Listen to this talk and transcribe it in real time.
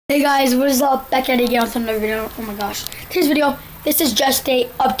Hey guys, what is up? Back at it again with another video. Oh my gosh. Today's video, this is just a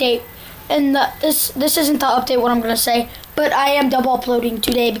update. And this isn't the update what I'm going to say. But I am double uploading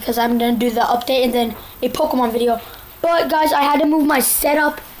today because I'm going to do the update and then a Pokemon video. But guys, I had to move my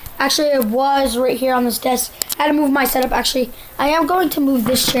setup. Actually, it was right here on this desk. I had to move my setup actually. I am going to move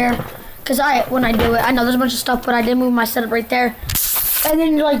this chair. Because when I do it, I know there's a bunch of stuff, but I did move my setup right there. And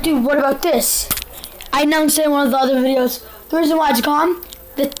then you're like, dude, what about this? I announced it in one of the other videos. The reason why it's gone.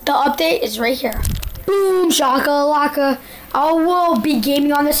 The update is right here. Boom, shaka laka. I will be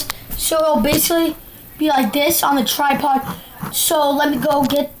gaming on this. So it'll basically be like this on the tripod. So let me go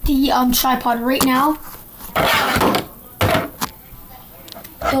get the tripod right now.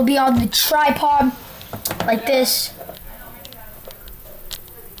 It'll be on the tripod like this.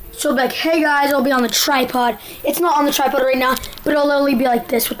 So it'll be like, hey guys, it'll be on the tripod. It's not on the tripod right now, but it'll literally be like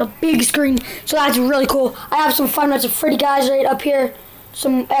this with a big screen. So that's really cool. I have some Five Nights at Freddy guys right up here.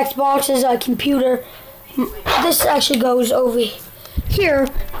 Some Xboxes, a computer. This actually goes over here.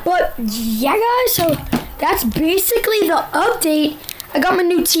 But yeah guys, so that's basically the update. I got my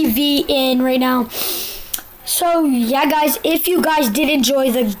new TV in right now. So yeah guys, if you guys did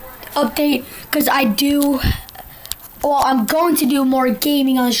enjoy the update, because I'm going to do more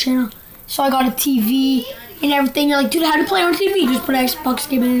gaming on this channel. So I got a TV and everything. You're like, dude, how do you play on TV? Just put an Xbox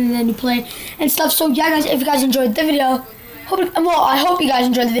game in and then you play and stuff. So yeah guys, if you guys enjoyed the video, I hope you guys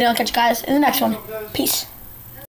enjoyed the video. I'll catch you guys in the next one. Peace.